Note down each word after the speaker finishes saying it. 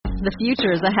The future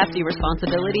is a hefty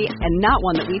responsibility and not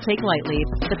one that we take lightly.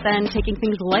 But then taking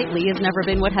things lightly has never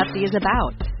been what Hefty is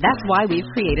about. That's why we've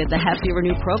created the Hefty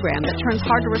Renew program that turns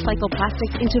hard-to-recycle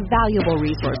plastics into valuable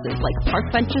resources like park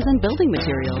benches and building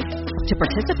materials. To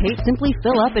participate, simply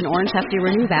fill up an orange Hefty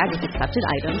Renew bag with accepted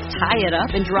items, tie it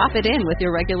up, and drop it in with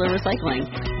your regular recycling.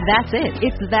 That's it.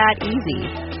 It's that easy.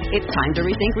 It's time to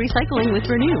rethink recycling with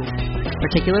Renew.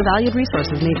 Particular valued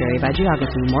resources may vary by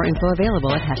geography. More info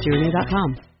available at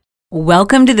heftyrenew.com.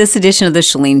 Welcome to this edition of The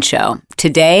Chalene Show.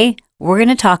 Today, we're going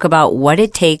to talk about what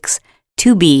it takes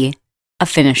to be a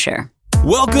finisher.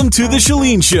 Welcome to The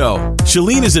Chalene Show.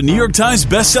 Chalene is a New York Times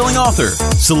bestselling author,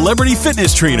 celebrity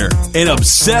fitness trainer, and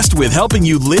obsessed with helping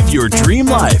you live your dream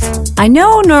life. I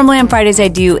know normally on Fridays I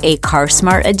do a Car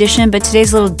Smart edition, but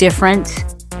today's a little different.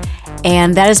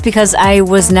 And that is because I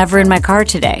was never in my car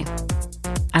today.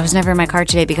 I was never in my car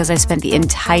today because I spent the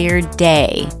entire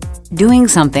day doing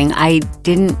something I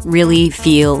didn't really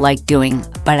feel like doing,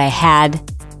 but I had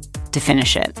to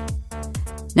finish it.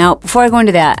 Now, before I go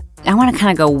into that, I want to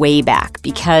kind of go way back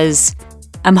because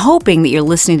I'm hoping that you're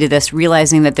listening to this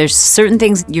realizing that there's certain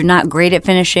things you're not great at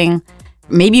finishing.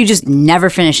 Maybe you just never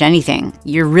finish anything.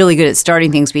 You're really good at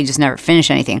starting things, but you just never finish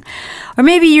anything. Or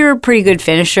maybe you're a pretty good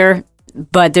finisher,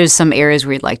 but there's some areas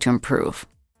where you'd like to improve.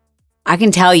 I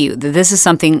can tell you that this is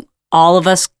something all of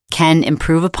us can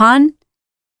improve upon.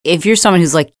 If you're someone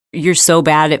who's like, you're so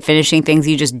bad at finishing things,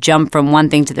 you just jump from one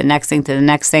thing to the next thing to the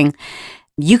next thing,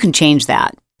 you can change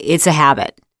that. It's a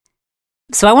habit.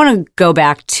 So I want to go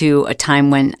back to a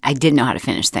time when I didn't know how to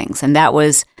finish things, and that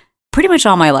was pretty much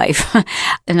all my life.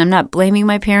 And I'm not blaming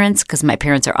my parents because my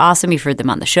parents are awesome. You've heard them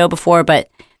on the show before,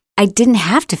 but I didn't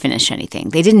have to finish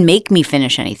anything. They didn't make me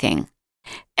finish anything.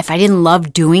 If I didn't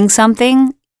love doing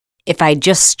something, if I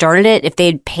just started it, if they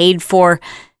had paid for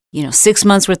 6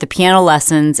 months worth of piano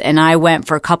lessons and I went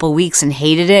for a couple weeks and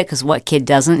hated it, because what kid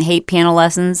doesn't hate piano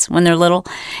lessons when they're little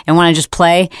and want to just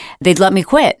play, they'd let me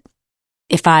quit.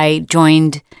 If I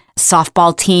joined a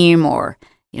softball team or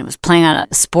was playing on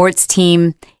a sports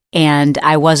team and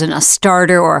I wasn't a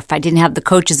starter, or if I didn't have the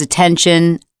coach's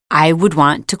attention, I would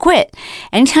want to quit.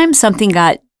 Anytime something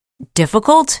got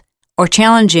difficult or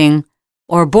challenging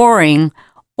or boring,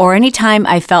 or anytime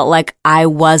I felt like I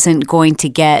wasn't going to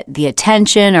get the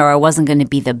attention, or I wasn't going to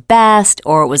be the best,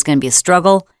 or it was going to be a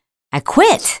struggle, I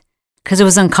quit because it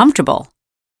was uncomfortable.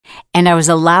 And I was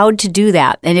allowed to do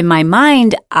that. And in my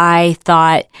mind, I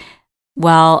thought,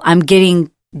 well, I'm getting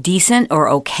decent or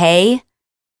okay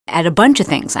at a bunch of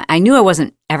things. I knew I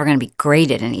wasn't ever going to be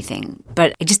great at anything,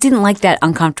 but I just didn't like that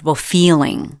uncomfortable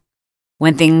feeling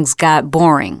when things got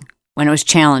boring, when it was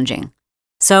challenging.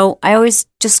 So I always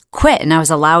just quit, and I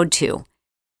was allowed to.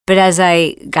 But as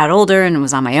I got older and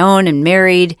was on my own and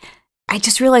married, I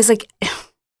just realized,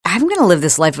 I'm going to live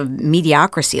this life of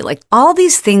mediocrity. All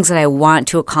these things that I want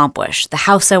to accomplish, the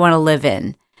house I want to live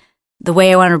in, the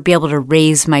way I want to be able to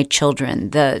raise my children,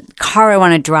 the car I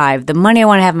want to drive, the money I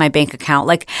want to have in my bank account.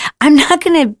 I'm not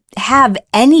going to have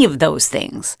any of those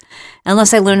things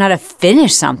unless I learn how to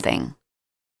finish something.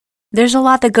 There's a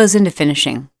lot that goes into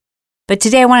finishing. But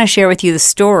today I want to share with you the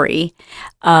story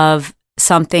of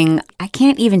something I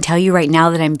can't even tell you right now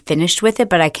that I'm finished with it,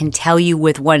 but I can tell you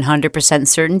with 100%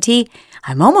 certainty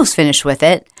I'm almost finished with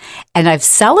it, and I've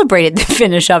celebrated the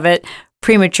finish of it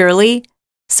prematurely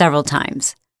several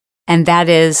times. And that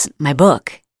is my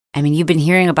book. I mean, you've been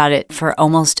hearing about it for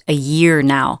almost a year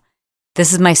now.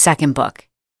 This is my second book.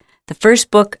 The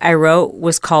first book I wrote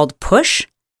was called Push.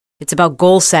 It's about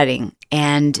goal setting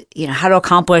and, how to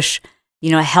accomplish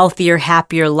a healthier,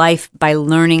 happier life by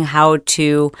learning how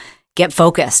to get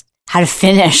focused, how to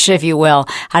finish, if you will,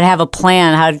 how to have a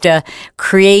plan, how to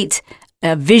create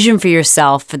a vision for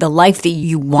yourself, for the life that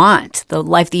you want, the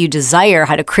life that you desire,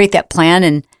 how to create that plan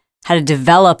and how to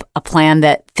develop a plan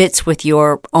that fits with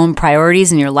your own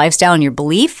priorities and your lifestyle and your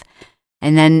belief,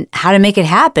 and then how to make it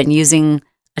happen using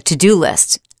a to-do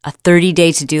list, a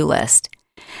 30-day to-do list.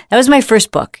 That was my first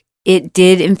book. It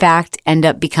did, in fact, end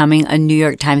up becoming a New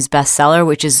York Times bestseller,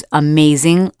 which is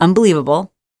amazing,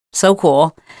 unbelievable, so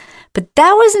cool. But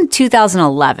that was in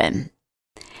 2011.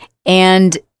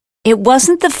 And it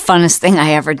wasn't the funnest thing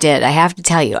I ever did, I have to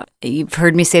tell you. You've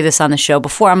heard me say this on the show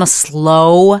before. I'm a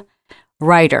slow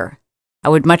writer. I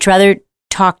would much rather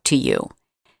talk to you.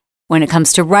 When it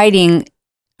comes to writing,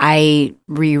 I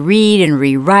reread and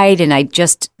rewrite, and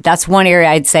that's one area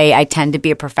I'd say I tend to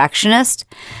be a perfectionist,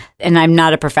 and I'm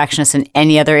not a perfectionist in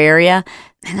any other area.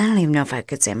 And I don't even know if I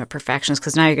could say I'm a perfectionist,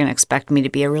 because now you're going to expect me to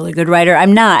be a really good writer.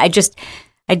 I'm not.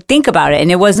 I think about it,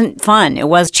 and it wasn't fun. It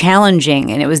was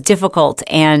challenging, and it was difficult,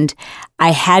 and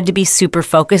I had to be super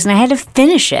focused, and I had to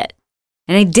finish it,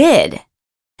 and I did.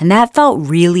 And that felt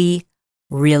really,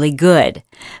 really good.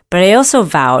 But I also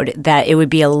vowed that it would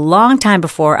be a long time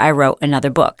before I wrote another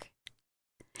book.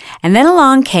 And then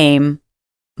along came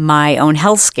my own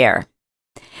health scare,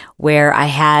 where I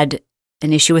had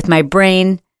an issue with my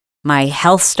brain. My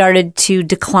health started to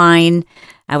decline.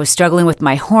 I was struggling with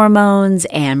my hormones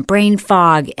and brain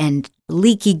fog and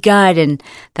leaky gut. And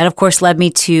that, of course, led me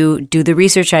to do the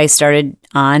research I started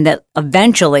on that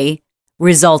eventually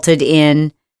resulted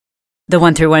in the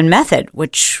 1-3-1 method,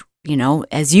 which,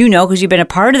 as you know, because you've been a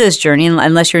part of this journey,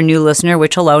 unless you're a new listener,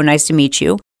 which hello, nice to meet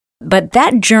you. But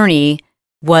that journey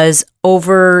was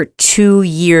over 2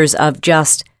 years of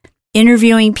just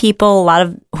interviewing people, a lot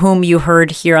of whom you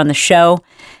heard here on the show,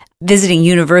 visiting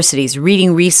universities,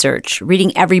 reading research,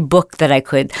 reading every book that I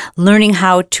could, learning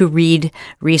how to read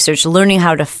research, learning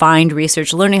how to find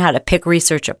research, learning how to pick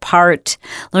research apart,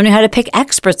 learning how to pick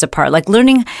experts apart, like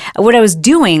learning what I was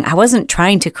doing. I wasn't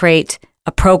trying to create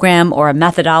a program or a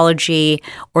methodology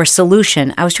or a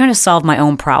solution. I was trying to solve my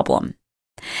own problem.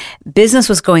 Business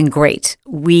was going great.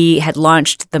 We had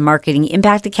launched the Marketing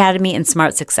Impact Academy and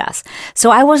Smart Success.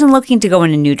 So I wasn't looking to go in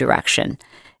a new direction.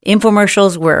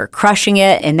 Infomercials were crushing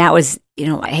it. And that was,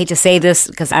 I hate to say this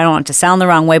because I don't want it to sound the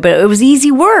wrong way, but it was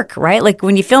easy work, right? Like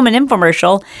when you film an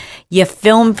infomercial, you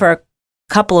film for a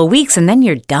couple of weeks and then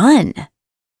you're done,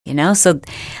 So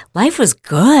life was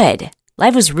good.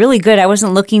 Life was really good. I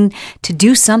wasn't looking to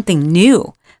do something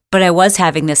new, but I was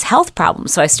having this health problem.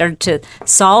 So I started to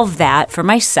solve that for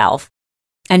myself.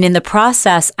 And in the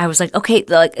process, I was like, okay,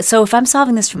 so if I'm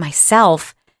solving this for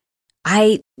myself,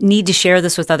 I need to share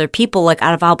this with other people,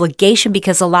 out of obligation,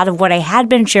 because a lot of what I had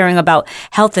been sharing about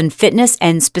health and fitness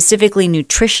and specifically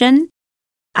nutrition,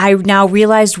 I now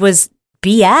realized was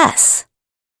BS.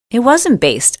 It wasn't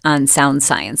based on sound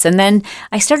science. And then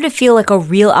I started to feel like a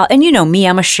real, and me,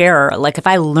 I'm a sharer. Like if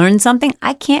I learn something,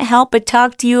 I can't help but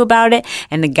talk to you about it.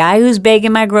 And the guy who's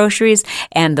bagging my groceries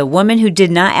and the woman who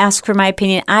did not ask for my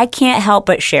opinion, I can't help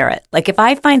but share it. Like if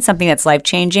I find something that's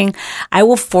life-changing, I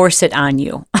will force it on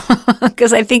you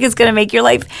because I think it's going to make your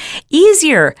life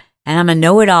easier. And I'm a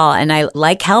know-it-all and I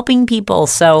like helping people.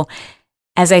 So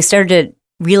as I started to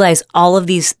realize all of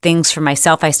these things for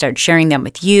myself, I started sharing them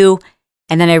with you.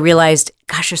 And then I realized,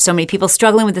 gosh, there's so many people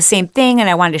struggling with the same thing, and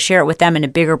I wanted to share it with them in a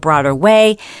bigger, broader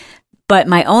way. But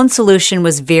my own solution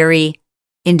was very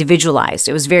individualized.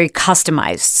 It was very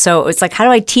customized. So it's like, how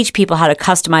do I teach people how to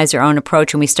customize their own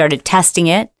approach? And we started testing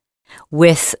it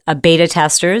with beta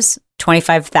testers.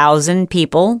 25,000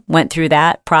 people went through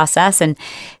that process. And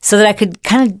so that I could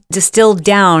kind of distill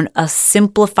down a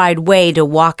simplified way to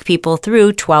walk people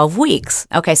through 12 weeks.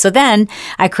 Okay, so then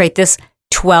I create this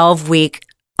 12-week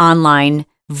online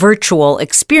virtual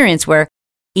experience where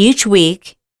each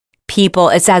week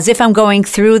it's as if I'm going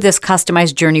through this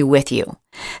customized journey with you.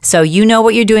 So you know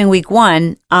what you're doing week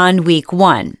 1 on week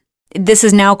 1. This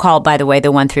is now called, by the way,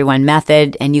 the 1-3-1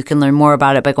 method, and you can learn more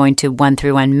about it by going to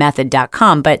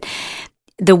 131method.com. But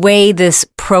the way this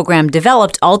program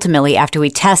developed ultimately after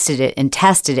we tested it,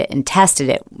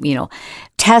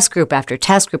 test group after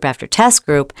test group after test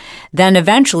group, then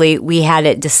eventually we had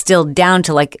it distilled down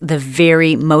to the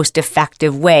very most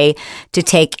effective way to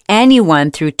take anyone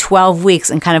through 12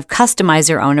 weeks and kind of customize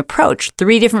their own approach.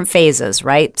 3 different phases,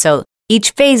 right? So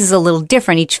each phase is a little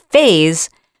different. Each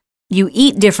phase, you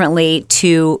eat differently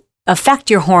to affect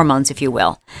your hormones, if you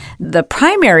will. The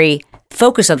primary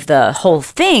focus of the whole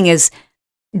thing is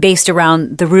based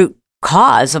around the root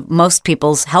cause of most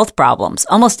people's health problems.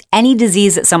 Almost any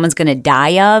disease that someone's going to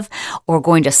die of or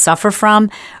going to suffer from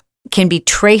can be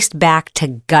traced back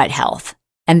to gut health.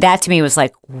 And that to me was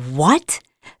like, what?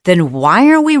 Then why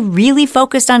aren't we really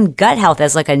focused on gut health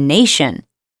as a nation?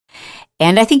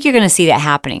 And I think you're going to see that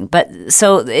happening. But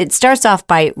so it starts off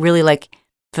by really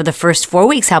for the first 4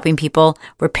 weeks, helping people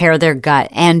repair their gut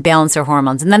and balance their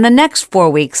hormones. And then the next 4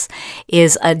 weeks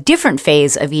is a different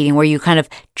phase of eating where you kind of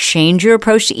change your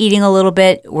approach to eating a little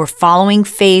bit. We're following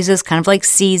phases, kind of like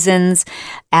seasons,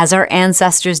 as our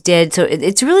ancestors did. So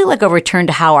it's really like a return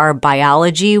to how our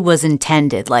biology was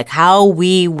intended, like how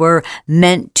we were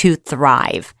meant to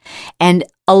thrive. And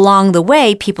along the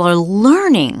way, people are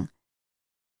learning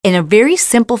in a very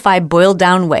simplified, boiled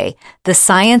down way, the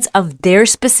science of their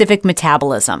specific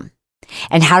metabolism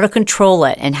and how to control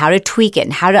it and how to tweak it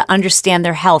and how to understand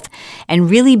their health and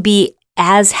really be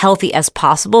as healthy as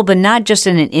possible, but not just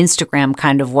in an Instagram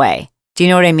kind of way. Do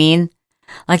you know what I mean?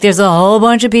 There's a whole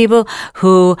bunch of people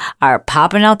who are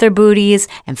popping out their booties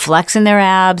and flexing their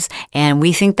abs, and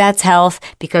we think that's health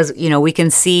because, we can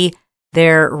see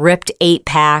their ripped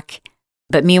 8-pack,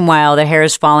 but meanwhile, their hair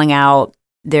is falling out.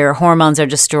 Their hormones are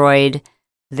destroyed.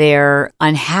 they're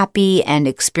unhappy and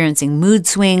experiencing mood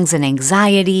swings and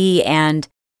anxiety. And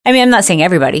I mean, I'm not saying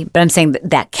everybody, but I'm saying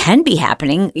that can be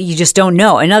happening. You just don't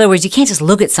know. In other words, you can't just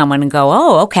look at someone and go,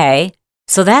 oh, okay.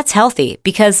 So that's healthy,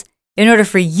 because in order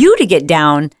for you to get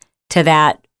down to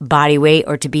that body weight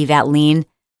or to be that lean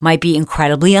might be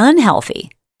incredibly unhealthy.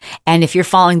 And if you're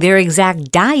following their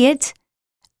exact diet,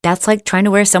 that's like trying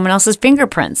to wear someone else's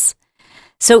fingerprints.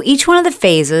 So each one of the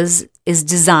phases is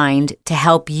designed to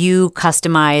help you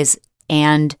customize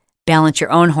and balance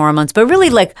your own hormones, but really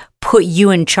like put you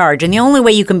in charge. And the only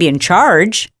way you can be in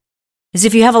charge is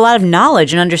if you have a lot of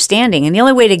knowledge and understanding. And the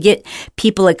only way to get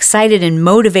people excited and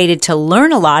motivated to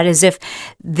learn a lot is if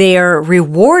they're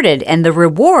rewarded, and the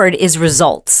reward is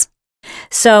results.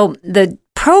 So the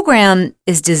program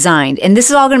is designed, and this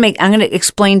is all I'm going to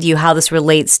explain to you how this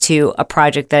relates to a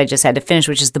project that I just had to finish,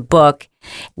 which is the book,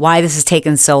 why this has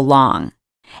taken so long.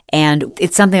 And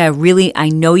it's something I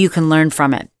know you can learn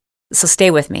from it. So stay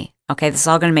with me. Okay, this is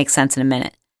all going to make sense in a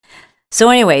minute. So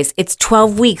anyways, it's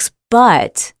 12 weeks,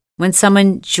 but when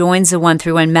someone joins the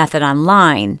 1-3-1 method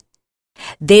online,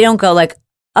 they don't go like,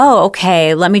 oh,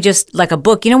 okay, let me just, like a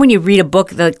book. You know, when you read a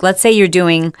book, like, let's say you're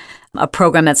doing a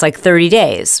program that's like 30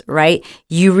 days, right?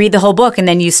 You read the whole book and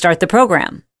then you start the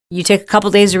program. You take a couple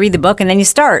days to read the book and then you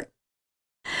start.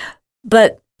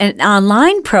 But an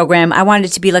online program, I want it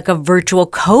to be like a virtual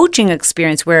coaching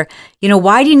experience where, you know,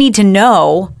 why do you need to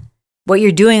know what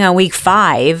you're doing on week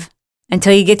 5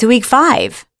 until you get to week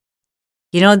 5?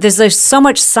 You know, there's so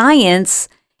much science.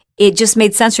 It just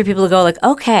made sense for people to go like,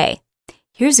 okay,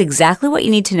 here's exactly what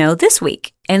you need to know this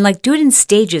week. And like do it in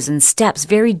stages and steps,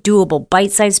 very doable,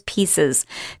 bite-sized pieces.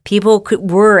 People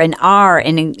were and are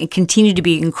and continue to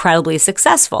be incredibly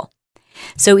successful.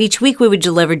 So each week we would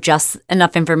deliver just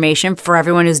enough information for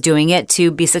everyone who's doing it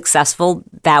to be successful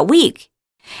that week.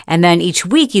 And then each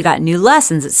week you got new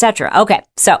lessons, etc. Okay,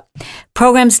 so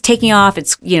program's taking off.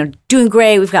 It's, you know, doing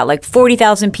great. We've got like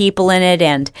 40,000 people in it.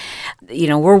 And, you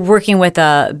know, we're working with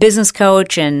a business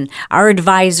coach and our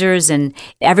advisors, and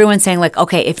everyone's saying like,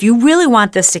 okay, if you really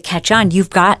want this to catch on, you've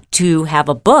got to have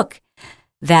a book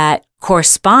that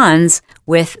corresponds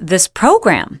with this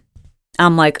program.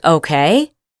 I'm like,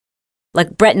 okay.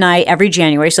 Like Brett and I, every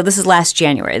January, so this is last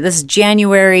January. This is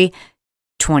January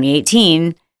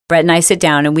 2018. Brett and I sit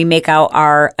down and we make out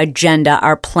our agenda,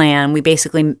 our plan. We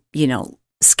basically, you know,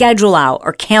 schedule out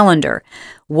or calendar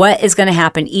what is going to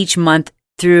happen each month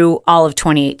through all of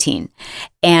 2018.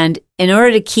 And in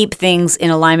order to keep things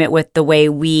in alignment with the way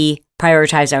we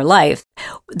prioritize our life,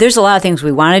 there's a lot of things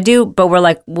we want to do, but we're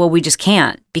like, well, we just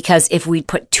can't, because if we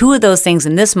put 2 of those things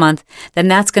in this month, then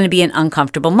that's going to be an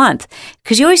uncomfortable month,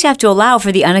 because you always have to allow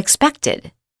for the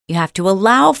unexpected. You have to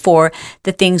allow for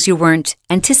the things you weren't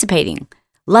anticipating.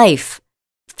 Life,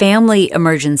 family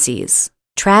emergencies,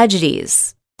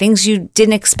 tragedies, things you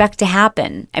didn't expect to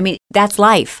happen. I mean, that's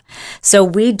life. So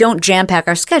we don't jam pack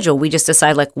our schedule. We just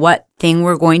decide like what thing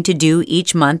we're going to do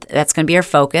each month. That's going to be our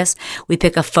focus. We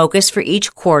pick a focus for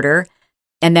each quarter,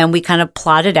 and then we kind of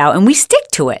plot it out and we stick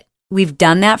to it. We've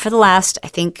done that for the last, I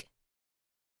think,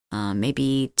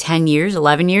 maybe 10 years,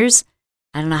 11 years.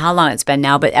 I don't know how long it's been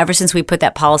now, but ever since we put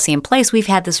that policy in place, we've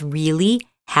had this really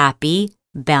happy,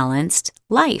 balanced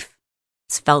life.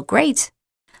 It's felt great.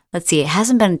 Let's see, it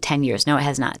hasn't been 10 years. No, it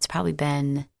has not. It's probably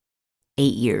been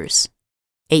 8 years.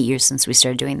 8 years since we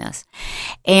started doing this.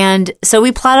 And so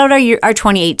we plot out our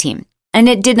 2018, and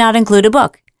it did not include a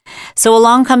book. So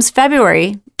along comes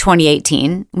February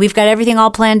 2018. We've got everything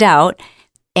all planned out,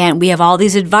 and we have all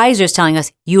these advisors telling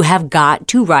us, you have got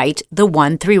to write the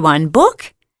 1-3-1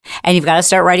 book. And you've got to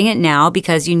start writing it now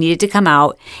because you need it to come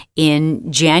out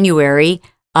in January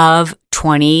of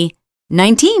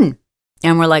 2019.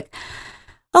 And we're like,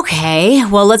 okay,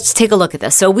 well, let's take a look at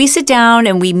this. So we sit down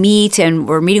and we meet, and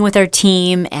we're meeting with our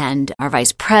team and our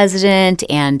vice president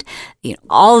and, you know,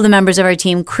 all of the members of our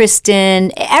team,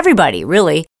 Kristen, everybody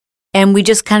really. And we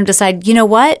just kind of decide, you know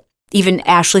what? Even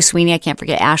Ashley Sweeney, I can't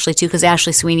forget Ashley too, because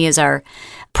Ashley Sweeney is our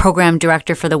program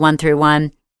director for the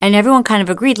 1-3-1. And everyone kind of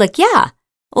agreed like, yeah,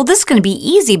 well, this is going to be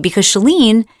easy because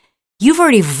Chalene, you've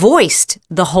already voiced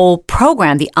the whole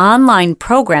program, the online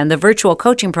program, the virtual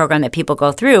coaching program that people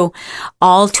go through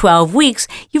all 12 weeks.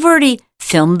 You've already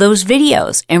filmed those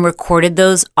videos and recorded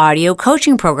those audio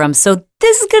coaching programs. So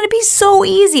this is going to be so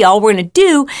easy. All we're going to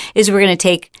do is we're going to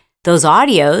take those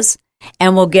audios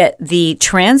and we'll get the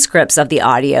transcripts of the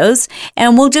audios,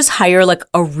 and we'll just hire like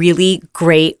a really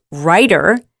great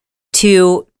writer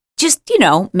to just, you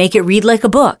know, make it read like a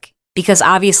book. Because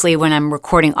obviously when I'm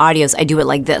recording audios, I do it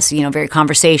like this, you know, very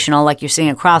conversational, like you're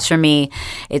sitting across from me.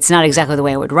 It's not exactly the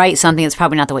way I would write something. It's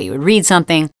probably not the way you would read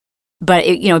something, but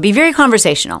it, you know, it'd be very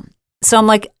conversational. So I'm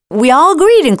like, we all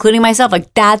agreed, including myself,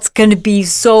 like, that's going to be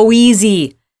so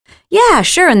easy. Yeah,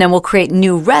 sure. And then we'll create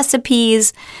new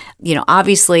recipes.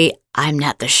 Obviously, I'm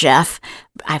not the chef.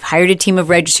 I've hired a team of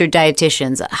registered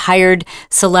dietitians, hired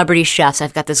celebrity chefs.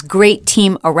 I've got this great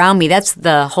team around me. That's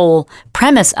the whole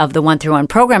premise of the 1-3-1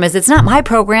 program is it's not my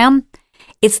program.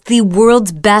 It's the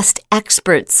world's best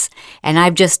experts. And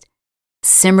I've just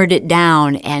simmered it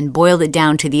down and boiled it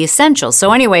down to the essentials.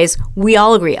 So anyways, we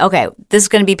all agree, okay, this is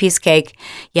going to be a piece of cake.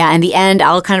 Yeah, in the end,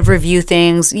 I'll kind of review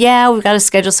things. Yeah, we've got to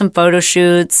schedule some photo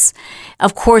shoots.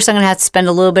 Of course, I'm going to have to spend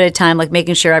a little bit of time like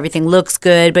making sure everything looks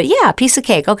good. But yeah, piece of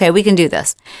cake. Okay, we can do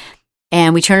this.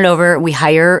 And we turn it over. We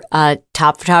hire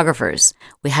top photographers.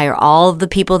 We hire all of the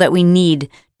people that we need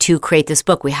to create this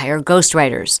book. We hire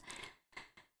ghostwriters.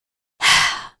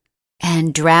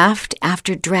 And draft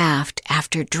after draft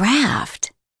after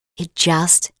draft, it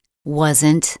just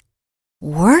wasn't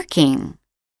working.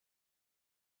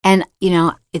 And,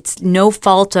 it's no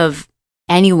fault of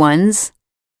anyone's.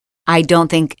 I don't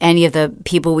think any of the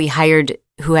people we hired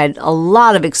who had a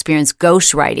lot of experience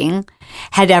ghostwriting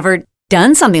had ever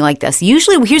done something like this.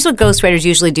 Usually, here's what ghostwriters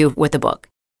usually do with a book.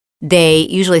 They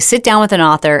usually sit down with an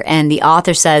author and the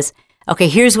author says, okay,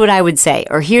 here's what I would say,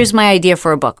 or here's my idea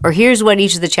for a book, or here's what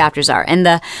each of the chapters are. And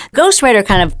the ghostwriter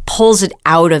kind of pulls it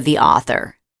out of the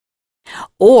author.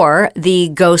 Or the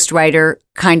ghostwriter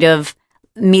kind of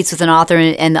meets with an author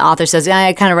and the author says,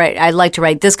 I'd like to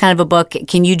write this kind of a book.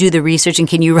 Can you do the research and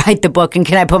can you write the book and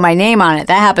can I put my name on it?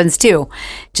 That happens too.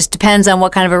 Just depends on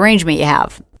what kind of arrangement you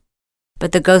have.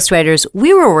 But the ghostwriters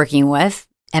we were working with,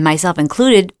 and myself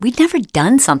included, we'd never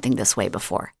done something this way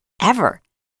before, ever.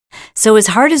 So as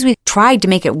hard as we tried to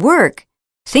make it work,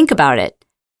 think about it.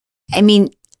 I mean,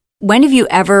 when have you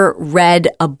ever read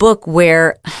a book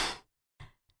where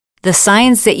the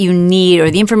science that you need or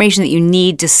the information that you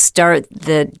need to start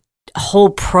the whole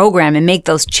program and make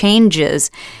those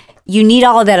changes, you need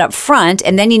all of that up front,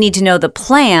 and then you need to know the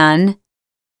plan,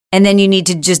 and then you need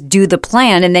to just do the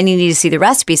plan, and then you need to see the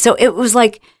recipe. So it was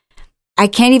like, I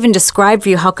can't even describe for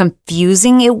you how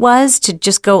confusing it was to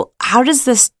just go, how does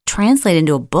this translate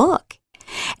into a book?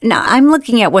 Now, I'm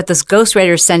looking at what this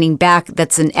ghostwriter is sending back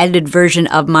that's an edited version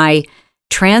of my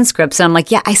transcripts. And I'm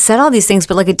like, yeah, I said all these things,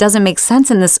 but like it doesn't make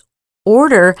sense in this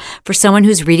order for someone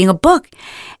who's reading a book.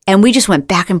 And we just went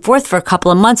back and forth for a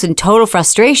couple of months in total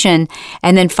frustration.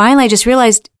 And then finally I just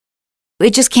realized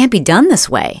it just can't be done this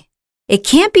way. It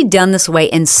can't be done this way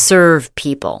and serve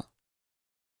people.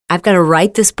 I've got to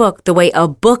write this book the way a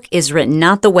book is written,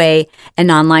 not the way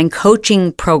an online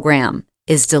coaching program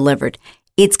is delivered.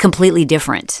 It's completely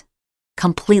different.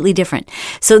 Completely different.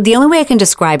 So the only way I can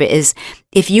describe it is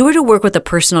if you were to work with a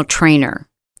personal trainer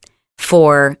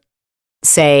for,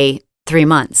 say, 3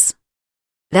 months,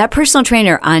 that personal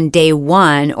trainer on day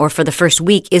 1 or for the first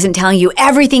week isn't telling you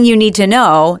everything you need to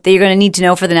know that you're going to need to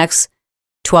know for the next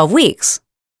 12 weeks.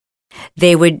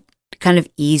 They would kind of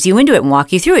ease you into it and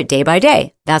walk you through it day by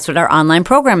day. That's what our online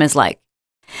program is like.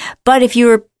 But if you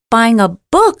were buying a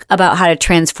book about how to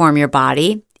transform your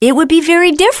body, it would be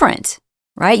very different,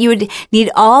 right? You would need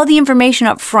all the information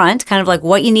up front, kind of like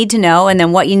what you need to know and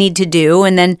then what you need to do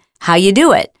and then how you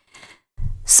do it.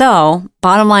 So,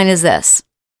 bottom line is this.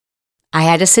 I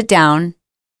had to sit down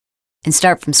and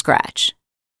start from scratch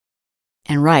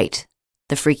and write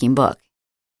the freaking book.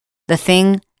 The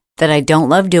thing that I don't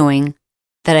love doing,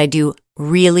 that I do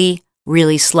really,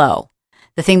 really slow.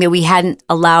 The thing that we hadn't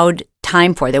allowed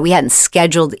time for, that we hadn't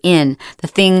scheduled in, the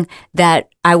thing that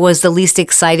I was the least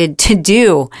excited to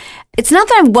do. It's not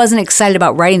that I wasn't excited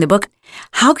about writing the book.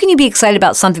 How can you be excited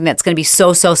about something that's going to be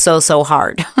so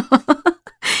hard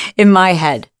in my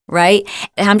head, right?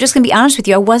 And I'm just going to be honest with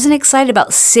you. I wasn't excited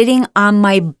about sitting on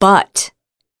my butt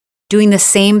doing the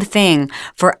same thing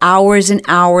for hours and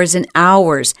hours and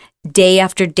hours, day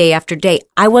after day after day.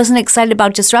 I wasn't excited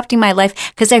about disrupting my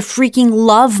life because I freaking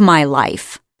love my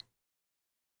life.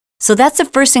 So that's the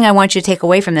first thing I want you to take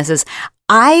away from this is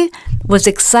I was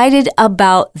excited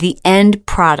about the end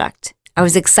product. I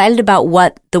was excited about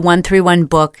what the 1-3-1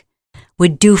 book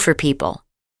would do for people.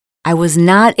 I was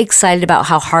not excited about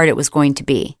how hard it was going to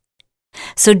be.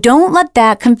 So don't let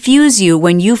that confuse you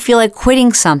when you feel like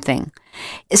quitting something,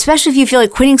 especially if you feel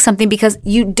like quitting something because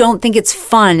you don't think it's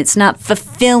fun, it's not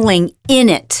fulfilling in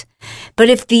it. But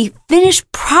if the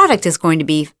finished product is going to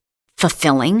be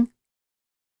fulfilling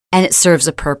and it serves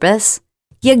a purpose,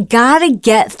 you gotta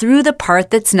get through the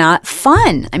part that's not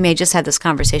fun. I mean, I just had this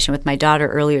conversation with my daughter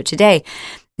earlier today,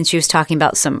 and she was talking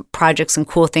about some projects and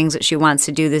cool things that she wants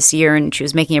to do this year, and she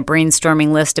was making a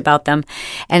brainstorming list about them.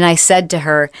 And I said to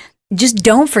her, just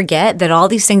don't forget that all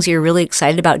these things you're really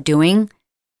excited about doing,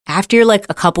 After you're like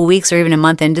a couple weeks or even a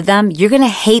month into them, you're going to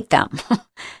hate them.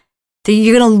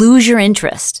 You're going to lose your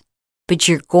interest, but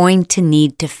you're going to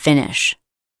need to finish.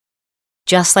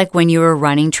 Just like when you were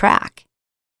running track.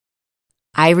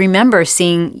 I remember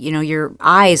seeing, your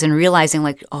eyes and realizing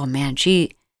like, oh man,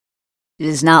 she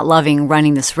is not loving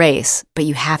running this race, but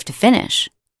you have to finish.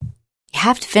 You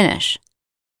have to finish.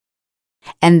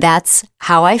 And that's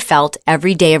how I felt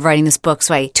every day of writing this book.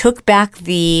 So I took back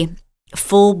the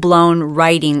full-blown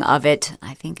writing of it,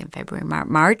 I think in February,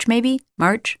 March, maybe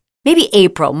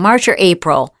April. March or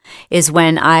April is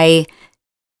when I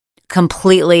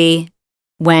completely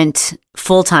went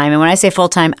full-time. And when I say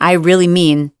full-time, I really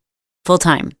mean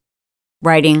full-time,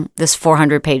 writing this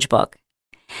 400-page book.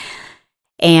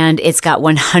 And it's got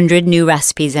 100 new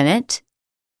recipes in it.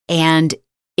 And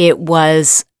it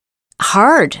was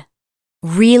hard,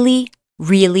 really,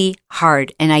 really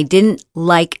hard. And I didn't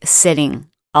like sitting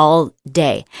all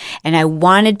day. And I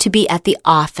wanted to be at the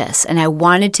office, and I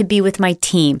wanted to be with my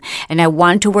team, and I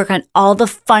wanted to work on all the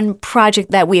fun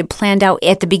project that we had planned out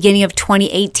at the beginning of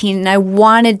 2018. And I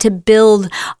wanted to build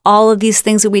all of these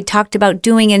things that we talked about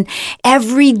doing. And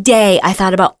every day I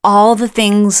thought about all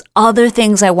the other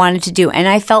things I wanted to do. And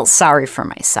I felt sorry for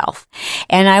myself.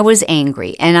 And I was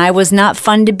angry, and I was not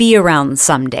fun to be around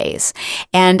some days.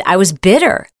 And I was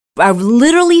bitter. I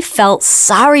literally felt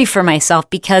sorry for myself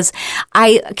because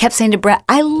I kept saying to Brett,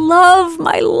 I love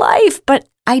my life, but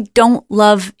I don't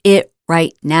love it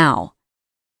right now.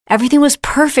 Everything was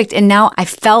perfect, and now I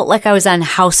felt like I was on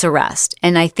house arrest.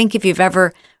 And I think if you've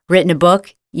ever written a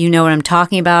book, you know what I'm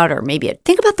talking about, or maybe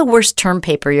think about the worst term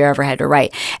paper you ever had to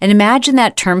write. And imagine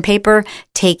that term paper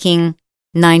taking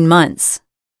 9 months.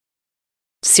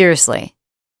 Seriously,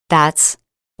 that's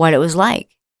what it was like.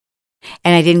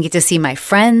 And I didn't get to see my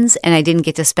friends, and I didn't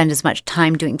get to spend as much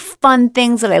time doing fun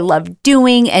things that I love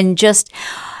doing. And just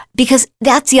because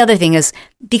that's the other thing is,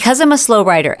 because I'm a slow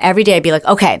writer, every day I'd be like,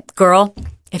 okay, girl,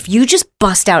 if you just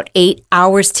bust out 8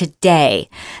 hours today,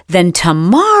 then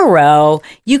tomorrow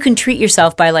you can treat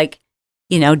yourself by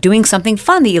doing something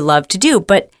fun that you love to do.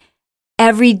 But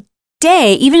every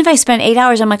day, even if I spend 8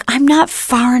 hours, I'm like, I'm not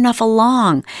far enough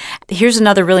along. Here's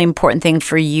another really important thing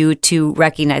for you to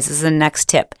recognize. This is the next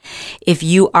tip. If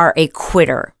you are a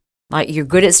quitter, like you're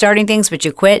good at starting things, but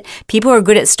you quit. People who are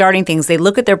good at starting things, they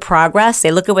look at their progress,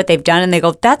 they look at what they've done, and they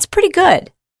go, that's pretty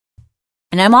good.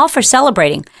 And I'm all for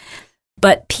celebrating.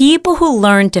 But people who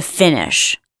learn to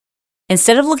finish,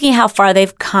 instead of looking at how far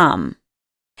they've come,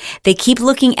 they keep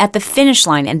looking at the finish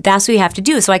line, and that's what you have to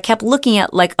do. So I kept looking at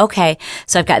okay,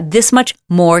 so I've got this much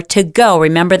more to go.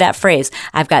 Remember that phrase.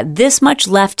 I've got this much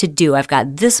left to do. I've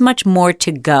got this much more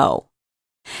to go.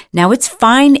 Now, it's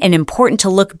fine and important to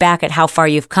look back at how far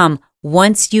you've come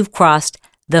once you've crossed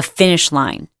the finish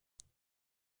line.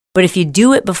 But if you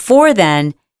do it before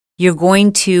then, you're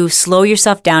going to slow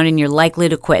yourself down and you're likely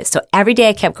to quit. So every day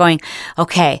I kept going,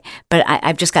 okay, but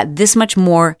I've just got this much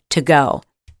more to go.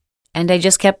 And I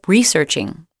just kept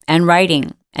researching and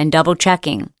writing and double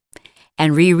checking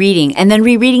and rereading and then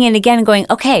rereading it again and going,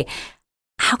 okay,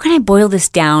 how can I boil this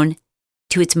down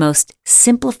to its most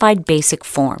simplified basic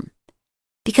form?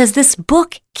 Because this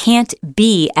book can't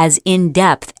be as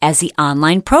in-depth as the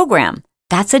online program.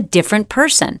 That's a different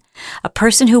person, a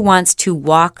person who wants to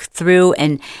walk through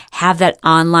and have that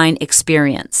online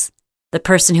experience, the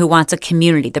person who wants a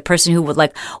community, the person who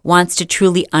wants to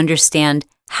truly understand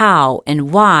how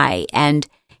and why and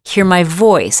hear my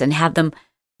voice and have them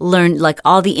learn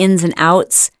all the ins and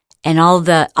outs and all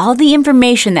the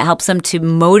information that helps them to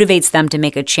motivates them to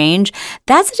make a change.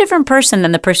 That's a different person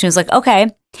than the person who's like, okay,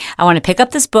 I want to pick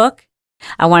up this book.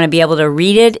 I want to be able to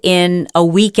read it in a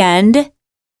weekend,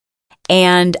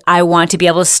 and I want to be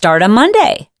able to start on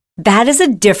Monday. That is a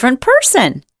different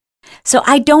person. So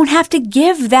I don't have to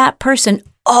give that person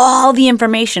all the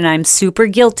information. I'm super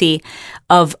guilty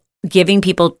of giving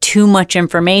people too much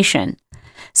information.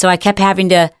 So I kept having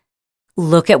to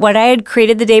look at what I had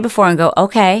created the day before and go,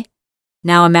 okay,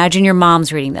 now imagine your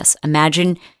mom's reading this.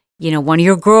 Imagine, one of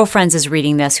your girlfriends is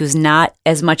reading this who's not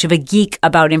as much of a geek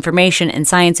about information and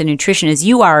science and nutrition as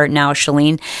you are now,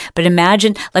 Chalene. But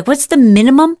imagine, what's the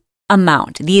minimum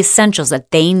amount, the essentials that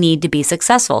they need to be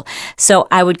successful? So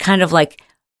I would kind of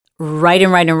write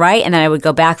and write, and then I would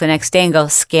go back the next day and go,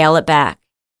 scale it back,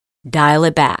 dial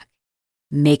it back.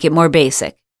 Make it more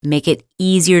basic. Make it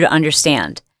easier to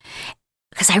understand.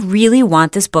 Because I really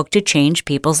want this book to change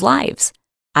people's lives.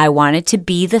 I want it to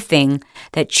be the thing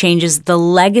that changes the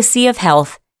legacy of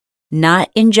health,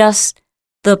 not in just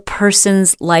the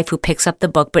person's life who picks up the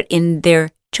book, but in their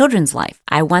children's life.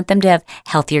 I want them to have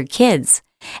healthier kids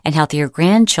and healthier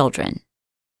grandchildren.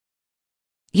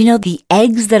 You know, the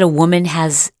eggs that a woman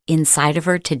has inside of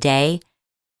her today,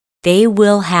 they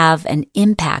will have an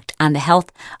impact on the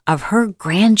health of her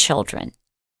grandchildren.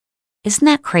 Isn't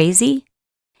that crazy?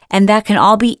 And that can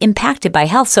all be impacted by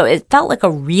health. So it felt like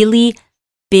a really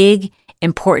big,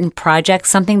 important project,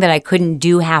 something that I couldn't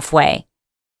do halfway.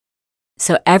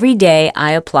 So every day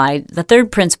I applied the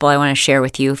third principle I want to share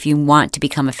with you if you want to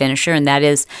become a finisher, and that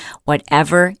is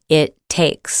whatever it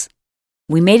takes.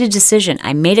 We made a decision.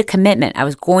 I made a commitment. I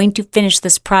was going to finish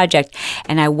this project,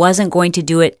 and I wasn't going to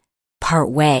do it part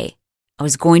way. I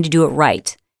was going to do it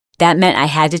right. That meant I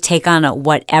had to take on a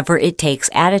whatever it takes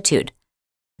attitude.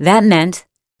 That meant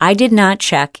I did not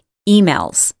check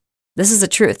emails. This is the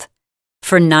truth.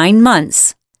 For 9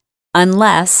 months,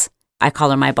 unless I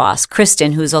call her my boss,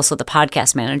 Kristen, who's also the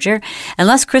podcast manager,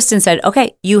 unless Kristen said,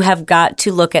 okay, you have got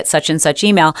to look at such and such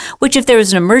email, which if there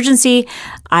was an emergency,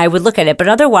 I would look at it. But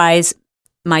otherwise,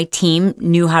 my team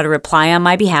knew how to reply on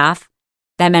my behalf.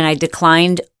 That meant I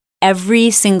declined every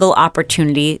single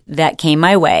opportunity that came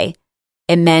my way.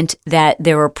 It meant that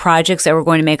there were projects that were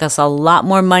going to make us a lot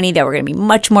more money, that were going to be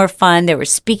much more fun. There were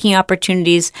speaking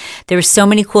opportunities. There were so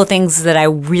many cool things that I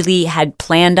really had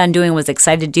planned on doing, was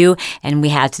excited to do, and we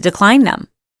had to decline them.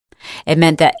 It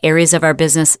meant that areas of our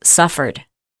business suffered.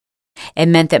 It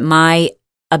meant that my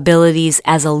abilities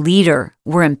as a leader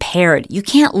were impaired. You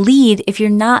can't lead if you're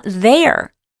not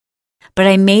there. But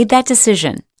I made that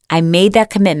decision. I made that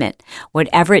commitment,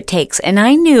 whatever it takes. And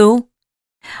I knew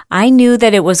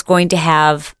that it was going to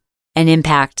have an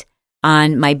impact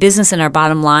on my business and our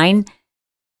bottom line,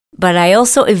 but I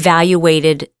also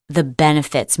evaluated the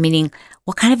benefits, meaning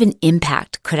what kind of an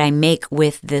impact could I make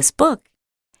with this book?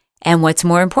 And what's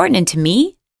more important, and to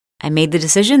me, I made the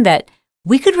decision that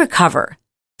we could recover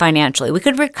financially. We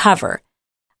could recover.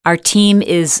 Our team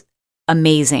is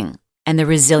amazing, and they're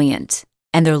resilient,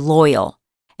 and they're loyal,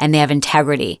 and they have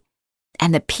integrity.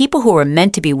 And the people who are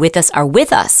meant to be with us are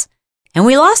with us. And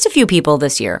we lost a few people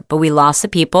this year, but we lost the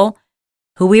people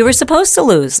who we were supposed to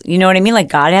lose. You know what I mean? Like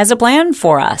God has a plan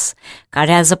for us. God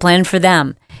has a plan for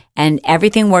them. And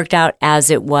everything worked out as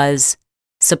it was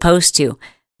supposed to.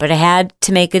 But I had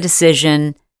to make a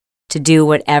decision to do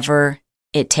whatever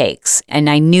it takes. And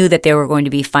I knew that there were going to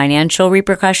be financial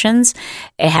repercussions.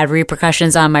 It had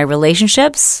repercussions on my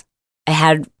relationships. It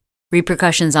had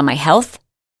repercussions on my health,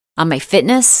 on my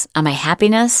fitness, on my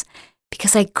happiness,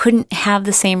 because I couldn't have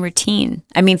the same routine.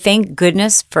 I mean, thank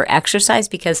goodness for exercise,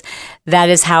 because that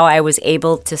is how I was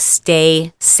able to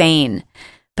stay sane.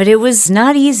 But it was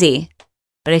not easy,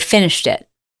 but I finished it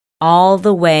all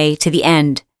the way to the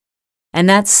end. And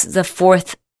that's the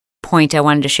fourth point I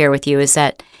wanted to share with you, is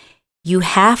that you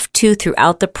have to,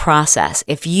 throughout the process,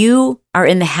 if you are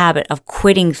in the habit of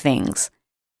quitting things,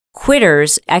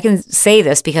 quitters, I can say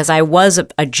this because I was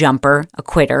a jumper, a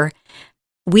quitter.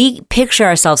 We picture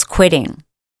ourselves quitting.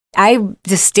 I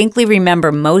distinctly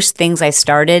remember most things I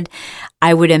started,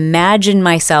 I would imagine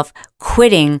myself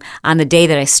quitting on the day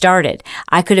that I started.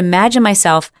 I could imagine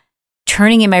myself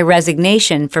turning in my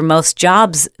resignation for most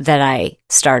jobs that I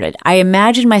started. I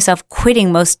imagined myself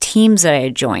quitting most teams that I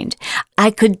had joined. I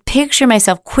could picture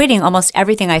myself quitting almost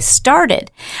everything I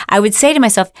started. I would say to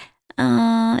myself,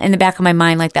 in the back of my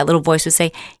mind, like that little voice would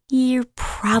say, you're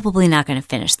probably not going to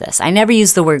finish this. I never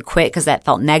used the word quit because that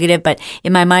felt negative, but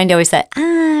in my mind I always said,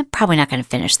 probably not going to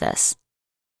finish this.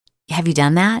 Have you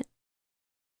done that?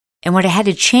 And what I had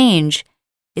to change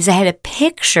is I had a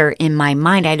picture in my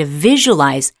mind. I had to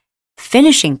visualize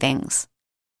finishing things.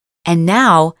 And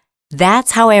now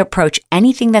that's how I approach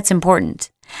anything that's important.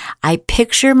 I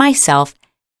picture myself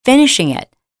finishing it.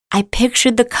 I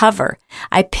pictured the cover.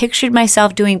 I pictured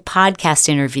myself doing podcast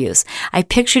interviews. I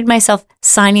pictured myself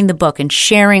signing the book and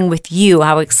sharing with you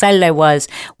how excited I was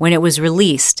when it was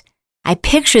released. I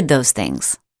pictured those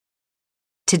things.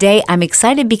 Today, I'm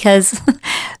excited because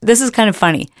this is kind of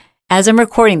funny. As I'm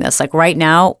recording this, like right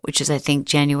now, which is I think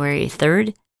January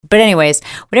 3rd. But anyways,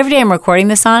 whatever day I'm recording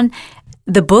this on,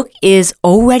 the book is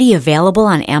already available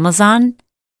on Amazon.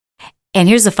 And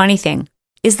here's the funny thing.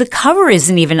 Is the cover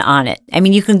isn't even on it. I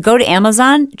mean, you can go to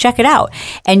Amazon, check it out,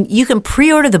 and you can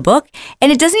pre-order the book,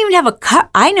 and it doesn't even have a cover.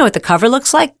 I know what the cover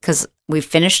looks like because we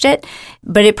finished it,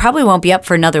 but it probably won't be up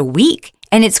for another week.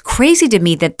 And it's crazy to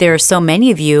me that there are so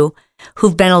many of you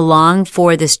who've been along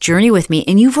for this journey with me,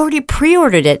 and you've already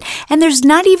pre-ordered it, and there's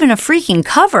not even a freaking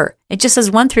cover. It just says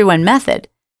 131 method.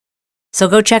 So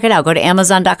go check it out. Go to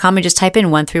Amazon.com and just type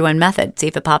in 131 method. See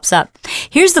if it pops up.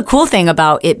 Here's the cool thing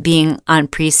about it being on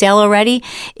pre-sale already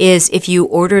is if you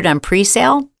ordered on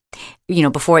pre-sale,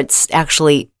 before it's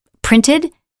actually printed,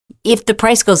 if the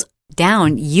price goes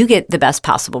down, you get the best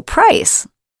possible price.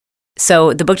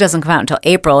 So the book doesn't come out until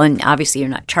April, and obviously you're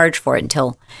not charged for it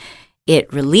until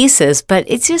it releases. But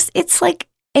it's like,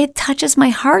 it touches my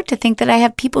heart to think that I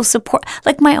have people support.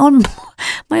 Like my own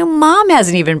mom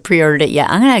hasn't even pre-ordered it yet.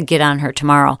 I'm going to get on her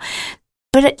tomorrow.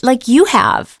 But like you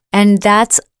have, and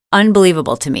that's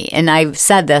unbelievable to me. And I've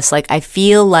said this, like, I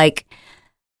feel like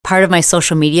part of my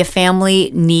social media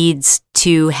family needs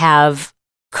to have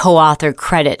co-author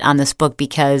credit on this book,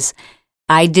 because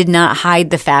I did not hide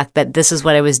the fact that this is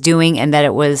what I was doing and that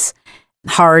it was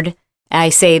hard. I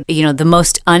say, the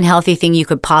most unhealthy thing you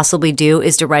could possibly do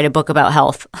is to write a book about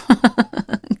health.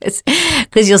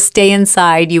 Because you'll stay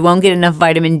inside, you won't get enough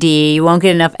vitamin D, you won't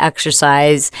get enough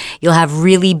exercise, you'll have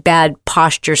really bad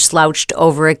posture slouched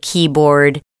over a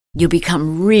keyboard, you'll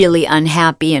become really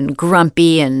unhappy and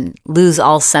grumpy and lose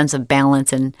all sense of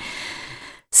balance and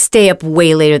stay up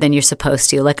way later than you're supposed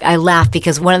to. Like, I laugh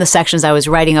because one of the sections I was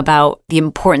writing about the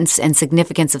importance and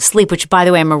significance of sleep, which, by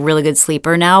the way, I'm a really good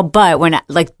sleeper now. But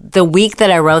the week that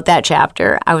I wrote that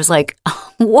chapter, I was like,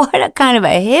 what a kind of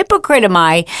a hypocrite am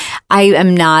I? I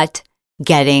am not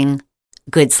getting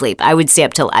good sleep. I would stay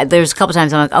up till, there's a couple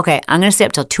times I'm like, okay, I'm going to stay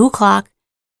up till 2:00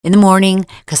 in the morning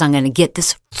because I'm going to get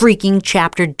this freaking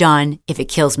chapter done if it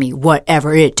kills me,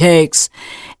 whatever it takes.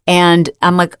 And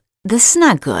I'm like, this is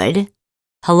not good.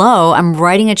 Hello, I'm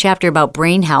writing a chapter about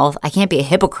brain health. I can't be a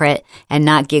hypocrite and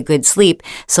not get good sleep.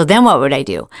 So then what would I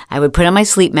do? I would put on my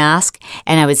sleep mask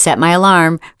and I would set my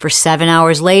alarm for 7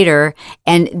 hours later.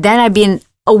 And then I'd be in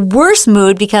a worse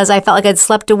mood because I felt like I'd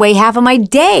slept away half of my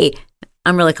day.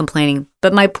 I'm really complaining.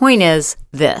 But my point is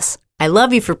this. I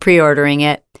love you for pre-ordering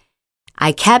it.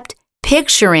 I kept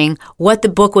picturing what the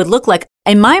book would look like.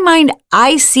 In my mind,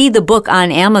 I see the book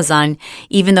on Amazon,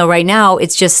 even though right now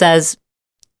it just says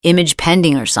image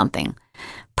pending or something.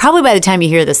 Probably by the time you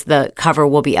hear this, the cover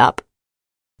will be up.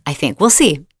 I think. We'll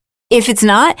see. If it's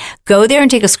not, go there and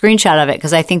take a screenshot of it,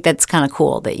 because I think that's kind of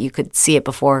cool that you could see it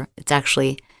before it's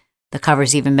actually, the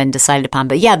cover's even been decided upon.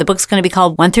 But yeah, the book's going to be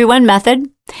called 131 Method,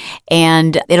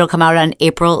 and it'll come out on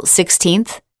April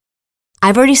 16th.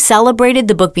 I've already celebrated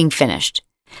the book being finished.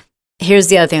 Here's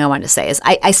the other thing I wanted to say is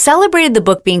I celebrated the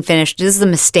book being finished. This is the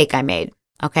mistake I made.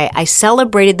 Okay, I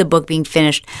celebrated the book being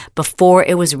finished before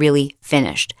it was really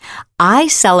finished. I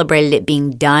celebrated it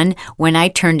being done when I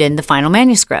turned in the final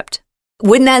manuscript.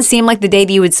 Wouldn't that seem like the day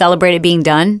that you would celebrate it being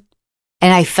done?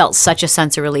 And I felt such a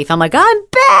sense of relief. I'm like, I'm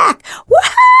back!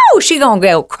 Woohoo! She's going to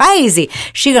go crazy.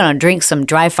 She's going to drink some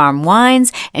Dry Farm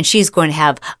wines, and she's going to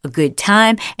have a good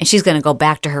time, and she's going to go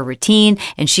back to her routine,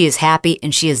 and she is happy,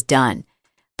 and she is done.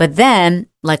 But then,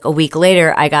 like a week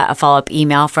later, I got a follow-up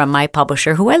email from my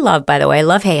publisher, who I love, by the way. I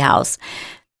love Hay House.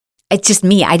 It's just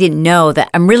me. I didn't know that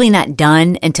I'm really not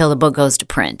done until the book goes to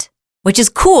print, which is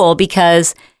cool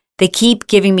because they keep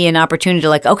giving me an opportunity to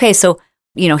like, okay, so,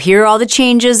 here are all the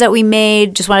changes that we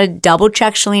made. Just want to double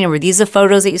check, Shalene, were these the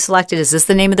photos that you selected? Is this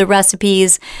the name of the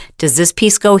recipes? Does this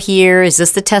piece go here? Is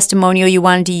this the testimonial you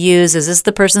wanted to use? Is this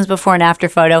the person's before and after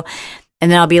photo?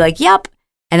 And then I'll be like, yep.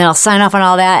 And then I'll sign off on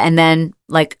all that. And then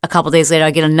like a couple days later,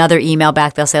 I'll get another email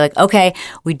back. They'll say like, okay,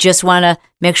 we just want to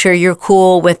make sure you're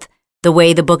cool with the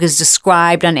way the book is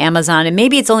described on Amazon. And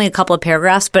maybe it's only a couple of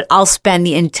paragraphs, but I'll spend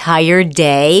the entire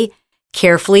day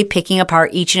carefully picking apart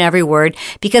each and every word.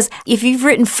 Because if you've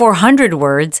written 400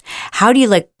 words, how do you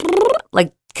like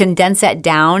condense that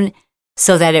down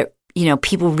so that it,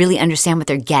 people really understand what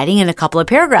they're getting in a couple of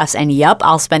paragraphs? And yep,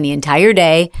 I'll spend the entire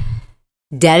day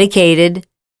dedicated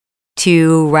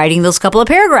to writing those couple of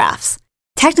paragraphs.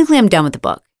 Technically, I'm done with the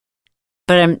book,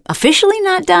 but I'm officially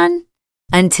not done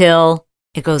until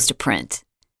it goes to print.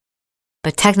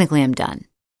 But technically, I'm done.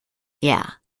 Yeah,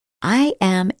 I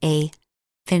am a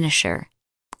finisher.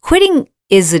 Quitting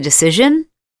is a decision,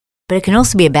 but it can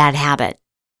also be a bad habit.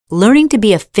 Learning to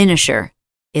be a finisher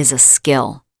is a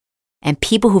skill. And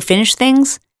people who finish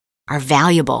things are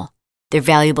valuable. They're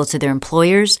valuable to their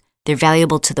employers. They're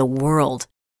valuable to the world.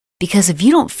 Because if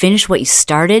you don't finish what you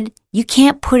started, you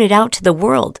can't put it out to the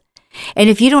world. And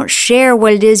if you don't share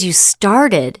what it is you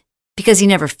started because you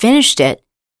never finished it,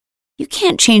 you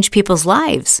can't change people's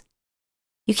lives.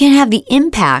 You can't have the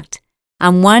impact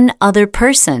on one other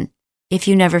person if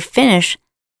you never finish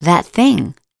that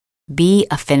thing. Be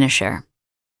a finisher.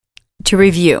 To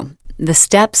review, the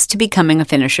steps to becoming a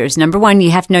finisher is number one,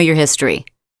 you have to know your history.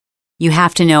 You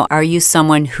have to know, are you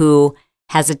someone who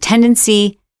has a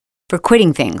tendency for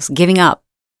quitting things, giving up,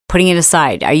 putting it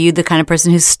aside? Are you the kind of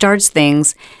person who starts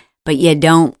things, but you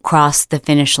don't cross the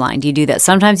finish line? Do you do that?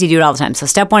 Sometimes you do it all the time. So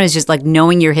step one is just like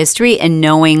knowing your history and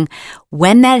knowing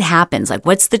when that happens. Like,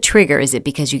 what's the trigger? Is it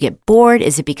because you get bored?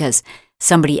 Is it because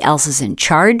somebody else is in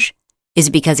charge? Is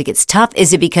it because it gets tough?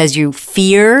 Is it because you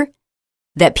fear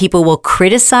that people will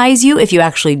criticize you if you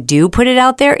actually do put it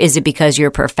out there? Is it because you're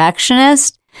a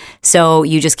perfectionist? So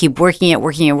you just keep working it,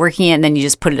 and then you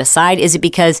just put it aside? Is it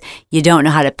because you don't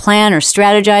know how to plan or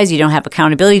strategize? You don't have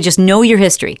accountability? Just know your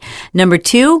history. Number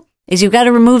 2 is you've got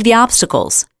to remove the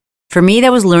obstacles. For me,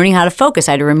 that was learning how to focus.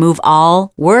 I had to remove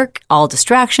all work, all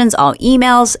distractions, all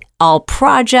emails, all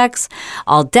projects,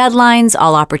 all deadlines,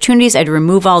 all opportunities. I had to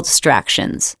remove all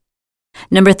distractions.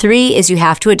 Number 3 is you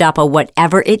have to adopt a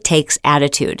whatever it takes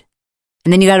attitude.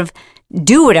 And then you got to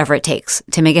do whatever it takes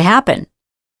to make it happen.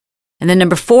 And then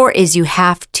number 4 is you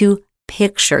have to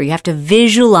picture, you have to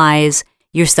visualize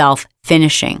yourself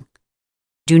finishing.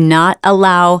 Do not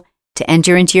allow to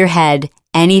enter into your head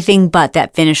anything but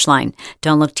that finish line.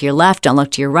 Don't look to your left, don't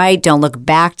look to your right, don't look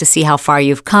back to see how far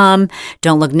you've come.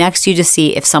 Don't look next to you to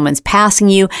see if someone's passing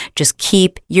you. Just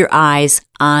keep your eyes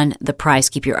on the prize.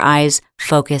 Keep your eyes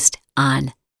focused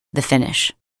on the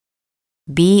finish.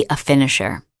 Be a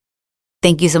finisher.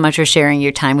 Thank you so much for sharing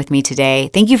your time with me today.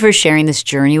 Thank you for sharing this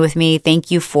journey with me. Thank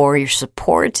you for your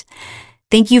support.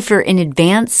 Thank you for in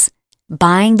advance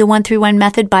buying the 131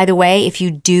 method. By the way, if you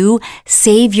do,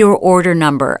 save your order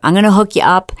number. I'm going to hook you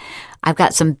up. I've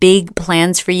got some big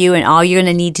plans for you, and all you're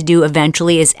going to need to do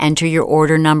eventually is enter your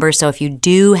order number. So if you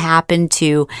do happen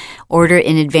to order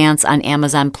in advance on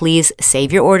Amazon, please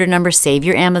save your order number, save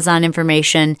your Amazon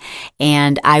information,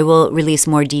 and I will release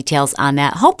more details on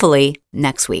that hopefully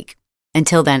next week.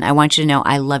 Until then, I want you to know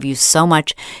I love you so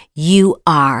much. You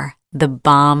are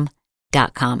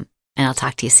thebomb.com, and I'll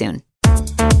talk to you soon.